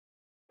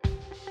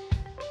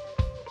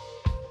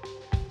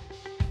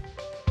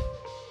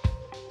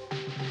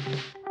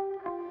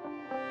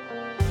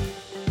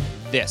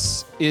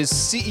This is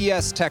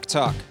CES Tech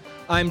Talk.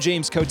 I'm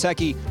James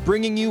Kotecki,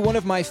 bringing you one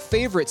of my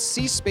favorite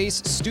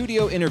C-Space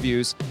studio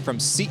interviews from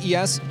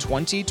CES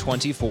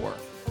 2024.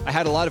 I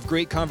had a lot of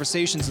great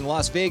conversations in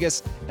Las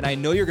Vegas, and I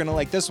know you're going to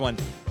like this one,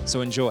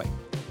 so enjoy.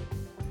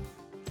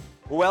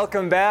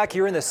 Welcome back.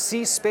 You're in the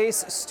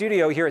C-Space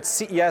studio here at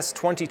CES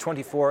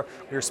 2024.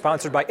 We are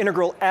sponsored by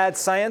Integral Ad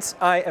Science.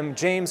 I am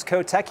James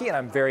Kotecki, and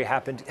I'm very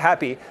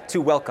happy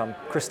to welcome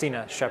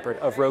Kristina, Shepard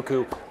of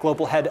Roku,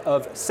 Global Head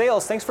of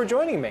Sales. Thanks for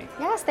joining me.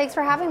 Yes, thanks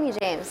for having me,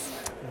 James.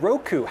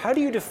 Roku, how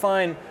do you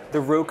define the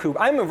Roku?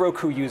 I'm a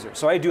Roku user,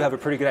 so I do have a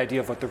pretty good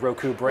idea of what the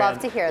Roku brand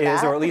Love to hear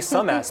is, that. or at least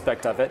some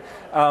aspect of it.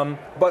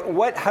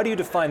 But how do you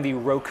define the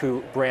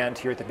Roku brand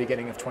here at the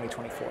beginning of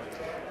 2024?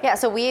 Yeah,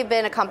 so we've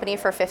been a company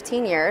for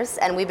 15 years,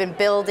 and we've been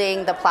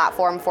building the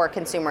platform for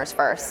consumers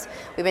first.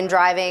 We've been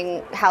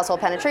driving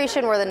household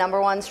penetration. We're the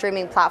 #1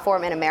 streaming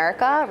platform in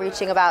America,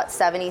 reaching about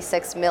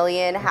 76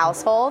 million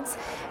households.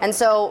 And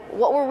so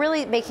what we're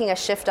really making a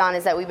shift on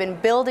is that we've been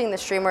building the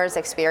streamers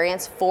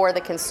experience for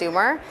the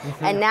consumer.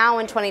 And now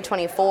in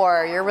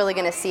 2024, you're really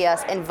going to see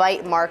us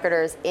invite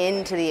marketers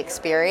into the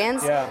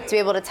experience to be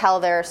able to tell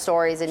their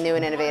stories in new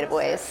and innovative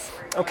ways.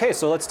 Okay,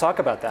 so let's talk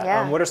about that.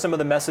 Yeah. What are some of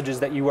the messages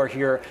that you are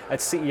here at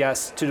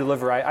CES to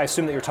deliver? I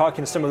assume that you're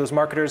talking to some of those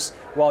marketers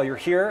while you're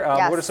here.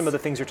 Yes. What are some of the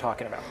things you're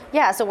talking about?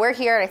 Yeah, so we're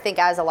here, I think,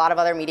 as a lot of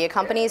other media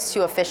companies,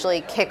 to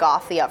officially kick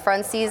off the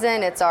upfront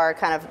season. It's our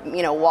kind of,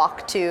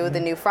 walk to the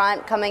new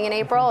front coming in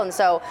April. And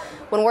so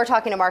when we're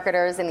talking to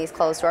marketers in these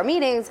closed-door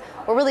meetings,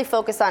 we're really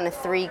focused on the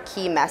 3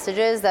 key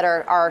messages that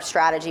are our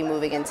strategy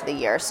moving into the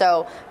year.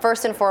 So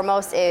first and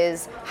foremost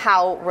is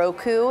how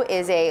Roku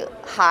is a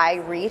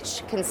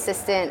high-reach,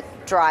 consistent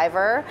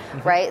driver,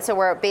 right? So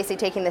we're basically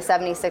taking the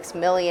 76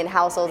 million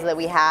households that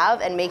we have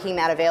and making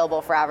that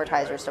available for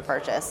advertisers to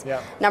purchase. Yeah.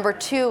 Number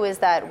 2 is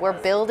that we're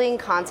building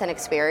content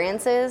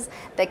experiences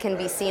that can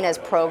be seen as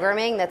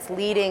programming that's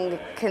leading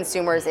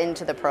consumers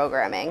into the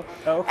programming.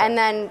 Oh, okay. And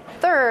then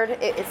third,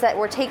 it's that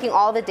we're taking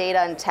all the data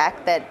and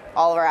tech that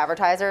all of our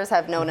advertisers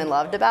have known and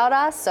loved about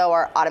us, so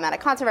our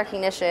automatic content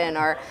recognition,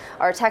 our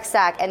tech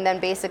stack, and then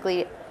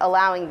basically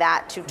allowing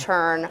that to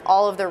turn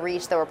all of the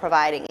reach that we're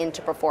providing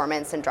into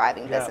performance and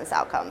driving business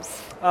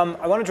outcomes.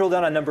 I want to drill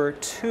down on number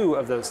 2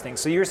 of those things.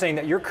 So you're saying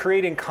that you're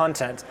creating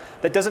content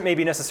that doesn't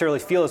maybe necessarily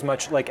feel as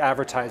much like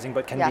advertising,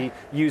 but can be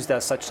used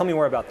as such. Tell me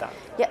more about that.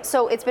 Yeah,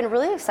 so it's been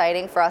really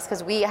exciting for us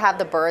because we have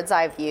the bird's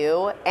eye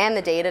view and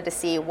the data to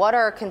see what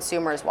are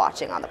consumers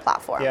watching on the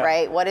platform,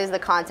 right? What is the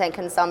content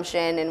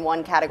consumption in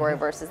one category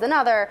versus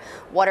another?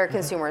 What are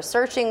consumers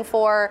searching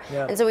for?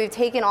 And so we've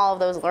taken all of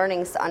those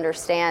learnings to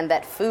understand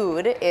that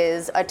food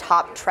is a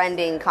top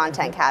trending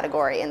content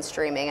category in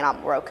streaming and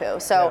on Roku.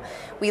 So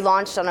we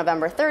launched on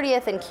November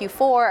 30th in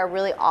Q4 a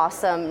really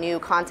awesome new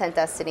content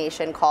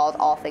destination called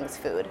All Things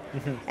Food.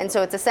 And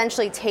so it's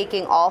essentially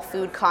taking all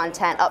food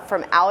content up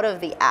from out of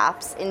the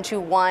apps into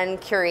one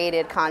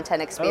curated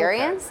content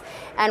experience.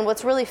 And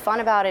what's really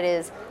fun about it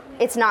is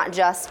it's not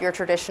just your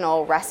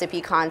traditional recipe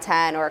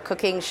content or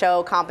cooking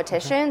show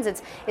competitions.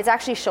 It's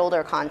actually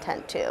shoulder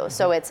content too.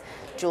 So it's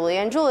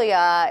Julia and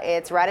Julia,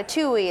 it's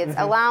Ratatouille, it's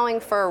allowing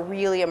for a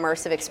really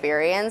immersive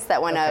experience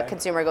that when a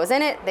consumer goes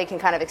in it, they can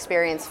kind of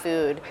experience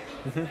food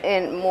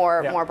in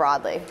more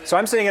broadly. So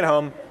I'm sitting at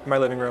home in my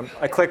living room.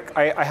 I click,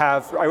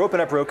 I open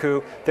up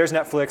Roku, there's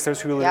Netflix,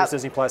 there's Hulu, there's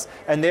Disney Plus,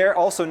 and there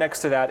also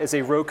next to that is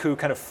a Roku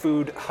kind of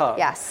food hub.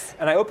 Yes.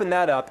 And I open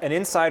that up, and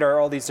inside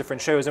are all these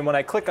different shows, and when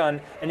I click on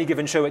any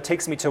given show, it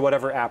takes me to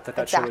whatever app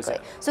that show is in.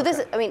 So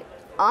this,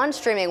 on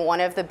streaming, one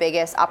of the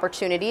biggest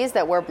opportunities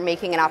that we're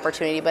making an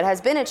opportunity, but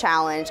has been a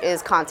challenge,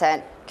 is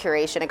content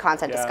curation and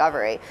content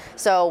discovery.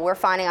 So we're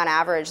finding on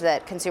average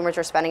that consumers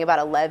are spending about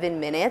 11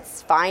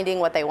 minutes finding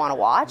what they want to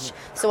watch.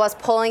 So us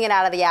pulling it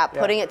out of the app,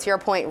 putting it, to your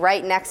point,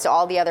 right next to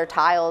all the other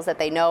tiles that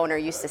they know and are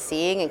used to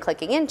seeing and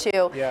clicking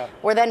into,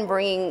 we're then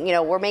bringing,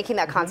 we're making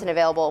that content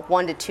available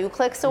 1 to 2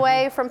 clicks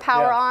away from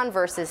power on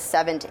versus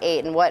 7 to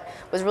 8. And what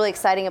was really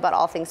exciting about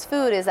All Things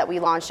Food is that we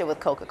launched it with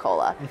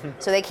Coca-Cola.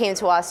 So they came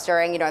to us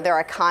during,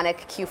 their iconic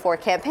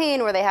Q4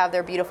 campaign where they have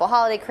their beautiful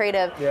holiday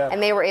creative,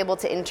 and they were able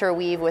to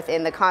interweave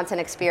within the content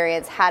experience,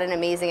 had an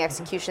amazing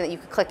execution that you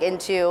could click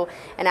into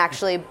and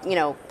actually,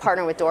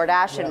 partner with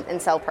DoorDash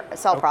and sell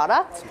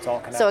products. So it's all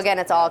connected. So again,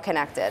 it's all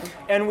connected.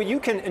 And when you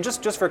can, and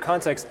just for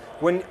context,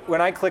 when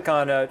I click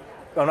on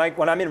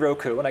when I'm in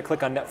Roku, when I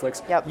click on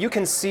Netflix, you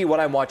can see what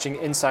I'm watching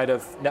inside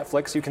of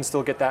Netflix. You can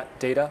still get that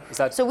data. Is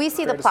that so? We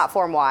see the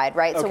platform wide,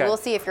 right? So we'll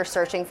see if you're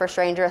searching for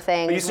Stranger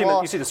Things.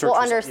 But you see the search we'll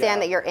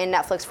understand that you're in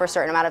Netflix for a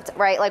certain amount of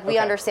right? Like we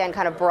understand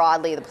kind of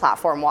broadly the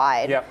platform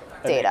wide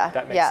data.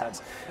 That makes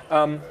sense.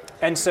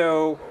 And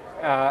so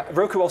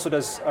Roku also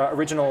does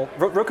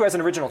Roku has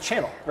an original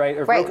channel, right?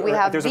 We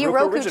have the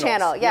Roku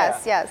channel.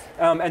 Yes.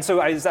 And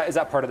so is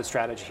that part of the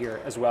strategy here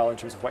as well in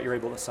terms of what you're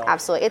able to sell?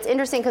 Absolutely. It's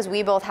interesting because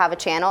we both have a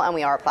channel and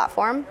we are a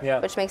platform,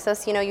 which makes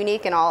us,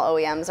 unique, and all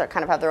OEMs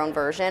kind of have their own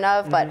version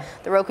of. But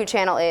the Roku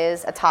channel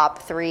is a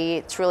top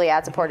 3 truly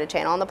ad-supported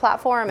channel on the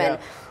platform, and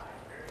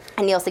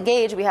Nielsen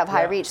Gauge, we have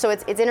high reach. So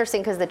it's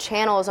interesting because the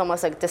channel is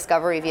almost like a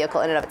discovery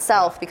vehicle in and of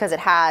itself because it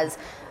has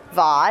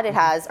VOD, it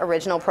has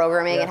original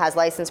programming, it has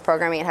licensed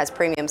programming, it has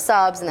premium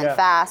subs, and then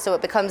fast. So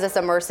it becomes this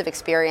immersive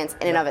experience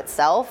in and of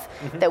itself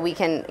that we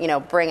can,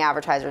 bring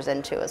advertisers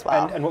into as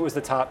well. And what was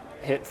the top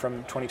hit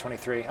from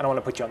 2023? I don't want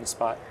to put you on the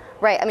spot.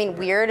 Right. I mean,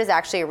 Weird is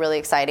actually really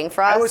exciting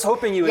for us. I was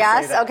hoping you would say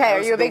that. Yes? Okay.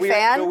 Are you a big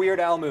fan? The Weird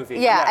Al movie.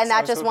 Yeah, yes, and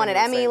that just won an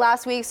Emmy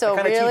last week, so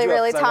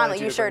really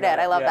timely. You sure did.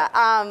 I love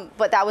that.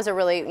 But that was a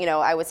really,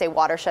 I would say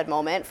watershed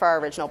moment for our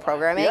original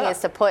programming is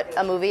to put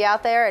a movie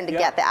out there and to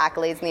get the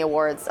accolades and the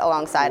awards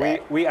alongside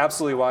it. We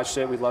absolutely watched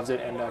it. We loved it,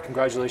 and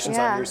congratulations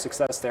on your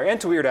success there.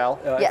 And to Weird Al,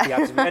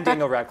 and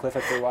Daniel Radcliffe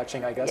if they're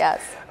watching, I guess.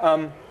 Yes.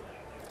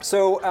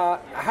 So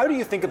how do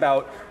you think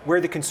about where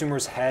the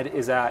consumer's head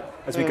is at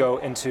as we go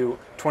into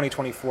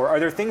 2024? Are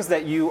there things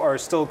that you are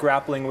still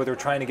grappling with or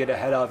trying to get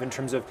ahead of in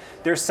terms of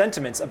their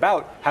sentiments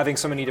about having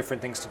so many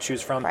different things to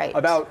choose from,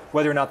 about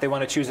whether or not they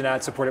want to choose an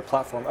ad-supported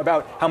platform,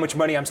 about how much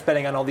money I'm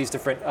spending on all these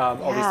different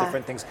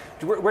things?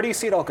 Where do you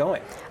see it all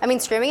going? I mean,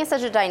 streaming is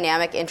such a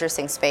dynamic,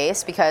 interesting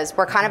space because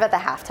we're kind of at the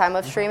halftime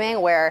of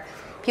streaming where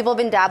people have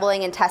been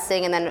dabbling and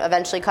testing and then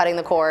eventually cutting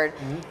the cord.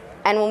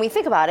 And when we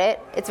think about it,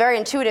 it's very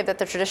intuitive that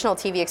the traditional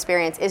TV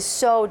experience is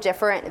so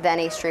different than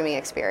a streaming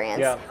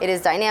experience. It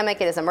is dynamic,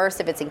 it is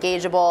immersive, it's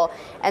engageable.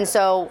 And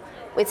so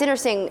it's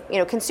interesting,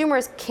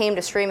 consumers came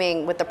to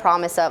streaming with the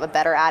promise of a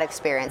better ad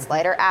experience,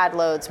 lighter ad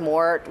loads,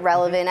 more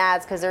relevant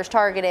ads because there's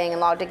targeting and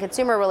logged in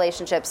consumer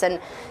relationships. And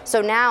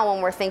so now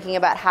when we're thinking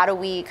about how do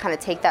we kind of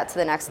take that to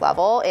the next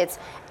level, it's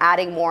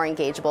adding more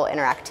engageable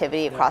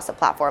interactivity across the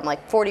platform.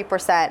 Like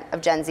 40% of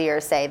Gen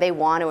Zers say they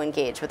want to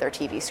engage with their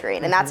TV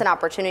screen. And that's an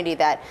opportunity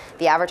that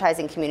the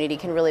advertising community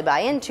can really buy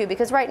into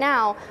because right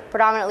now,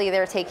 predominantly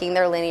they're taking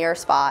their linear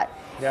spot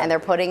and they're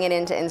putting it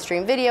into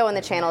in-stream video and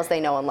the channels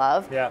they know and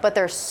love. But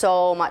there's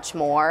so much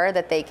more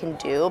that they can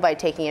do by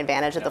taking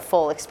advantage of the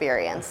full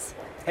experience.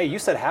 Hey, you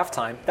said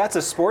halftime. That's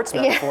a sports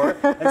metaphor.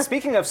 And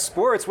speaking of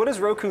sports, what is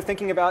Roku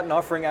thinking about in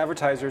offering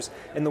advertisers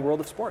in the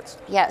world of sports?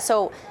 Yeah,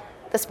 so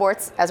the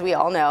sports, as we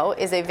all know,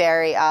 is a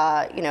very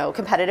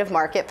competitive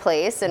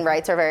marketplace and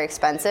rights are very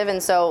expensive.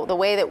 And so the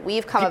way that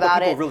we've come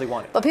about it. People really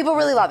want it. But people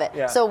really love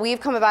it. So we've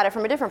come about it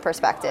from a different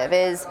perspective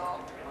is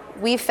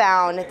we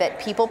found that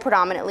people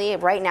predominantly,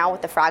 right now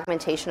with the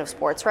fragmentation of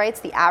sports rights,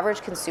 the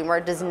average consumer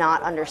does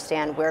not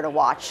understand where to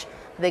watch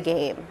the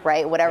game,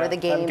 right? Whatever the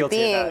game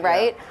being,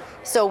 right?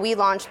 So we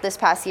launched this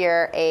past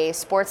year a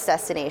sports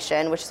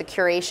destination, which is a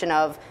curation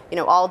of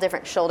all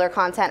different shoulder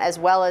content, as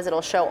well as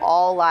it'll show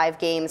all live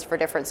games for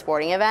different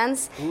sporting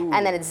events,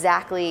 and then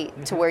exactly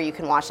to where you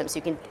can watch them, so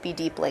you can be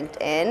deep linked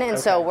in. And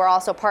so we're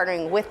also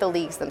partnering with the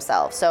leagues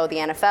themselves. So the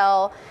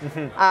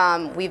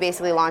NFL, we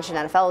basically launched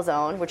an NFL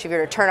zone, which if you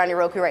were to turn on your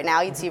Roku right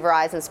now, you'd see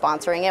Verizon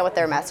sponsoring it with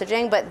their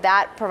messaging. But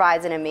that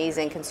provides an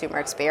amazing consumer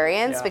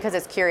experience because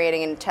it's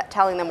curating and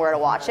telling them where to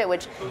watch it,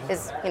 which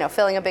is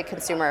filling a big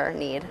consumer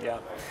need.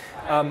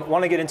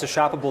 Want to get into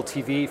Shoppable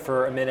TV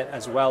for a minute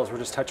as well, as we're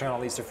just touching on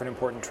all these different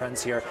important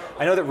trends here.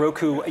 I know that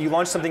Roku, you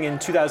launched something in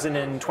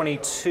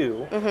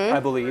 2022, I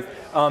believe.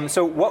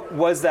 So what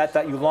was that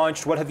you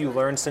launched? What have you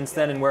learned since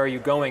then, and where are you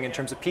going in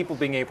terms of people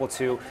being able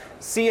to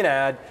see an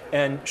ad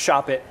and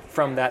shop it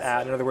from that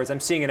ad? In other words,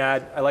 I'm seeing an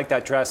ad, I like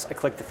that dress, I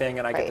click the thing,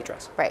 and I get the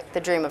dress. Right,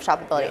 the dream of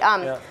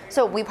shoppability.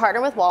 So we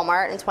partnered with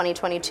Walmart in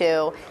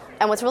 2022.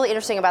 And what's really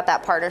interesting about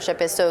that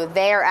partnership is so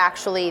they're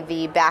actually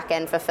the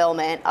back-end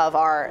fulfillment of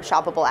our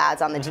shoppable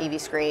ads on the TV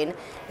screen.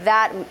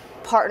 That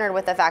partnered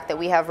with the fact that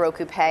we have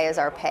Roku Pay as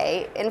our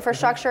pay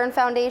infrastructure and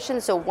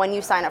foundation. So when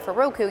you sign up for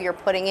Roku, you're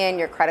putting in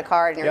your credit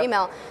card and your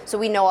email. So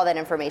we know all that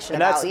information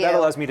about you. That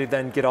allows me to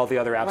then get all the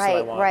other apps that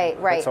I want.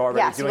 Right. So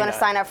you want to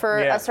sign up for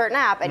a certain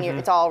app and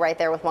it's all right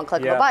there with one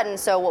click of a button.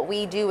 So what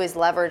we do is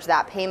leverage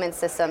that payment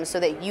system so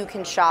that you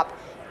can shop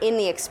in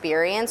the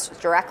experience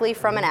directly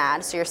from an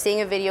ad. So you're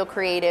seeing a video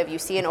creative, you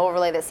see an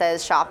overlay that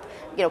says shop,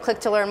 click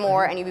to learn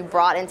more, and you be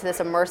brought into this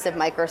immersive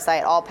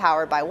microsite all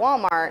powered by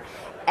Walmart.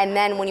 And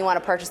then when you want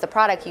to purchase the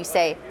product, you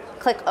say,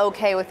 click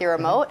OK with your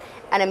remote,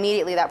 and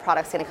immediately that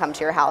product's going to come to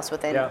your house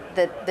within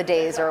the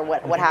days or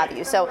what have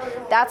you. So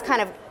that's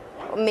kind of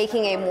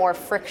making a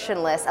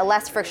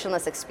less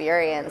frictionless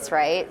experience,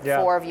 right,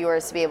 for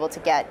viewers to be able to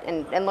get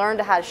and learn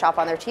how to shop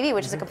on their TV,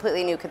 which is a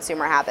completely new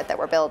consumer habit that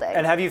we're building.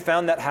 And have you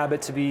found that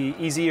habit to be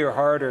easy or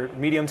hard or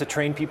medium to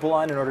train people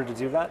on in order to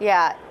do that?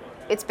 Yeah.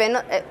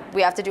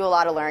 We have to do a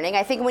lot of learning.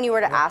 I think when you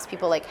were to ask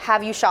people, like,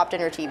 have you shopped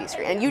on your TV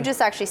screen? And you just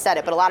actually said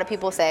it, but a lot of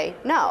people say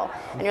no.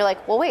 And you're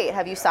like, well, wait,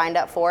 have you signed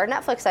up for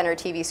Netflix on your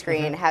TV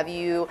screen? Have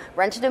you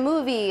rented a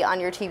movie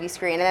on your TV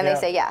screen? And then they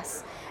say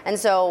yes. And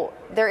so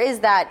there is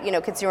that,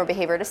 consumer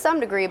behavior to some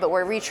degree, but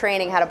we're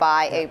retraining how to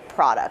buy a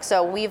product.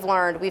 So we've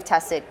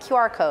tested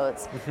QR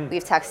codes,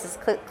 we've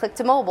tested click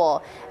to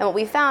mobile, and what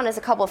we found is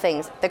a couple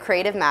things. The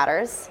creative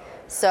matters.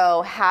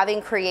 So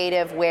having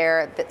creative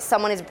where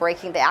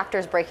the actor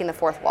is breaking the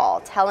fourth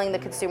wall, telling the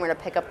consumer to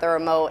pick up the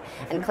remote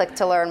and click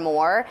to learn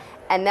more.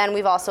 And then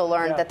we've also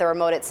learned that the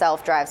remote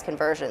itself drives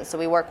conversions. So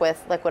we work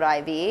with Liquid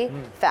IV,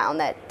 found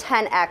that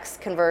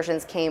 10x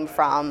conversions came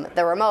from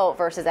the remote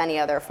versus any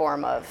other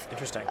form of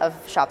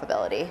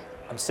shoppability.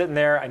 I'm sitting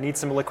there, I need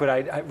some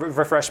liquid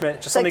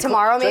refreshment. Just like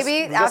tomorrow,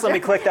 maybe? Just let me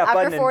click that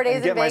button 4 days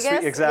and get in my Vegas?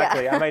 sweet.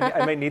 Exactly. Yeah.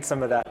 I might need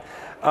some of that.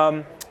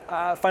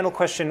 Final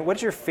question, what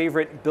is your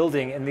favorite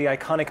building in the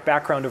iconic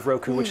background of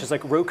Roku, which is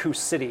like Roku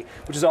City,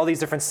 which is all these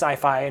different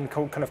sci-fi and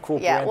kind of cool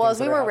brand well,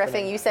 things as we were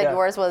riffing, you said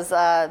yours was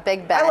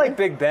Big Ben. I like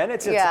Big Ben.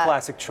 It's a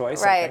classic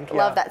choice. Right, I think.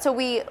 love that. So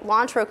we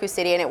launched Roku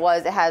City, and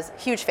it has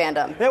huge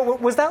fandom. Now,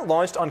 was that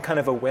launched on kind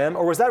of a whim,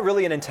 or was that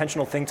really an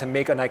intentional thing to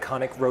make an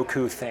iconic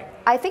Roku thing?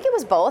 I think it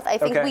was both. I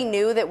think we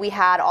knew that we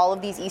had all of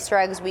these Easter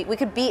eggs. We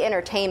could be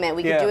entertainment.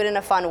 We could do it in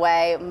a fun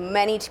way.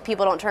 Many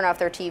people don't turn off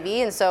their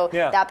TV, and so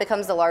that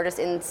becomes the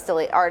largest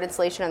art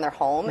installation in their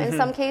home in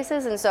some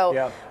cases. And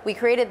so we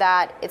created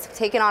that. It's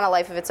taken on a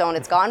life of its own.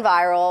 It's gone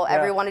viral.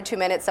 Every 1 to 2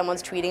 minutes,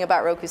 someone's tweeting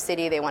about Roku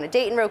City. They want to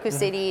date in Roku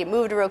City,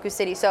 move to Roku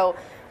City. So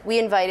we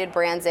invited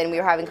brands in. We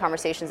were having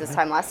conversations this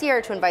time last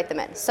year to invite them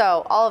in.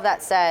 So all of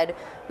that said,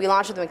 we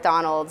launched with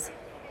McDonald's.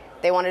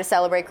 They wanted to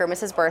celebrate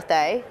Grimace's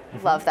birthday.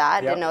 Love that.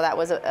 Didn't know that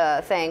was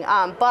a thing.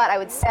 But I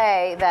would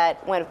say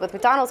that with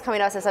McDonald's coming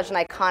to us as such an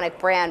iconic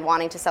brand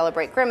wanting to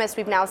celebrate Grimace,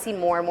 we've now seen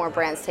more and more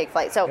brands take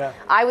flight. So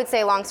I would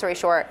say, long story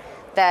short,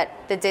 that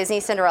the Disney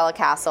Cinderella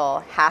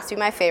Castle has to be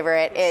my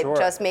favorite. It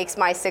just makes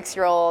my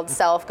 6-year-old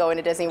self go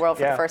into Disney World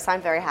for the first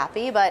time very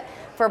happy. But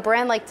for a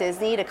brand like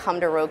Disney to come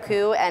to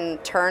Roku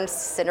and turn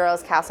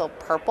Cinderella's Castle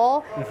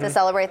purple to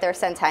celebrate their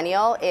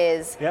centennial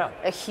is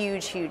a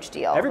huge, huge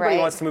deal. Everybody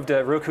wants to move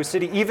to Roku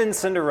City, even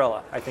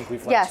Cinderella, I think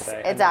we've learned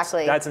today. Yes,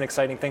 exactly. That's an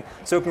exciting thing.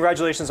 So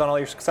congratulations on all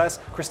your success.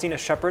 Kristina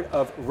Shepard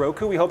of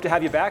Roku. We hope to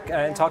have you back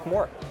and talk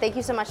more. Thank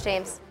you so much,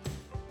 James.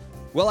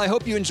 Well, I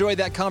hope you enjoyed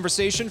that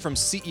conversation from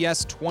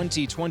CES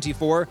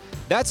 2024.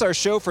 That's our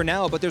show for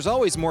now, but there's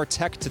always more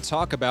tech to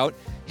talk about.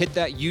 Hit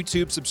that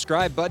YouTube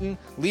subscribe button,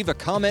 leave a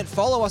comment,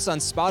 follow us on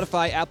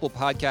Spotify, Apple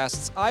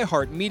Podcasts,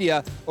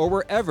 iHeartMedia, or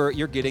wherever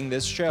you're getting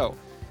this show.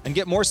 And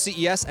get more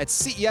CES at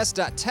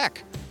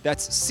ces.tech.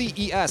 That's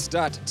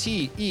ces.tech.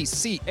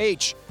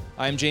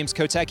 I'm James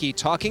Kotecki,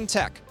 talking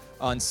tech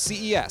on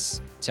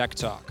CES Tech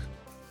Talk.